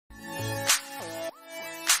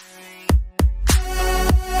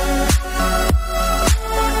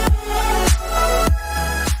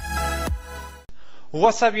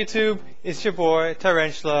What's up, YouTube? It's your boy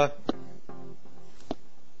Tarantula.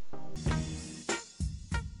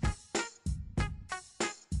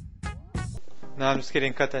 No, I'm just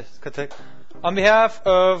kidding. Cut that. On behalf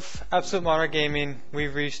of Absolute Monarch Gaming,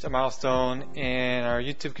 we've reached a milestone in our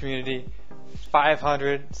YouTube community: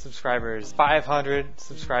 500 subscribers. 500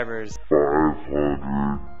 subscribers.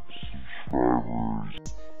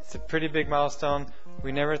 It's a pretty big milestone.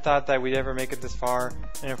 We never thought that we'd ever make it this far,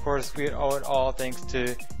 and of course we owe it all thanks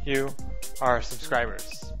to you, our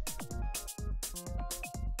subscribers.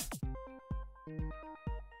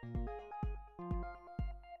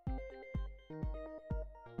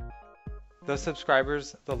 The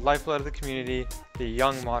subscribers, the lifeblood of the community, the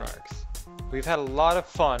young monarchs. We've had a lot of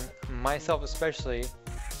fun, myself especially,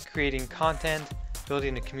 creating content,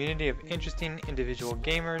 building a community of interesting individual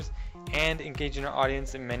gamers, and engaging our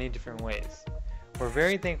audience in many different ways. We're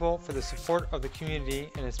very thankful for the support of the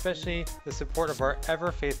community, and especially the support of our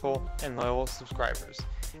ever faithful and loyal subscribers.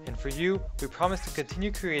 And for you, we promise to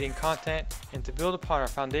continue creating content and to build upon our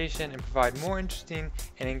foundation and provide more interesting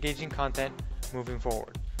and engaging content moving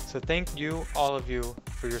forward. So thank you, all of you,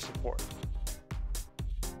 for your support.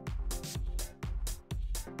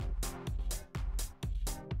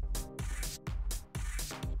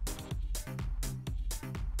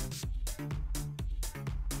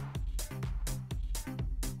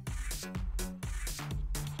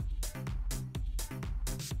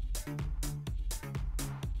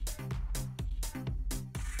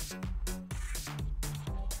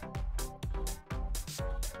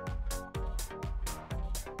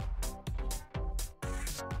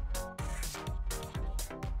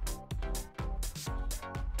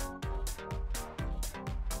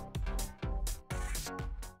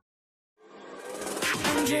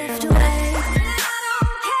 Drift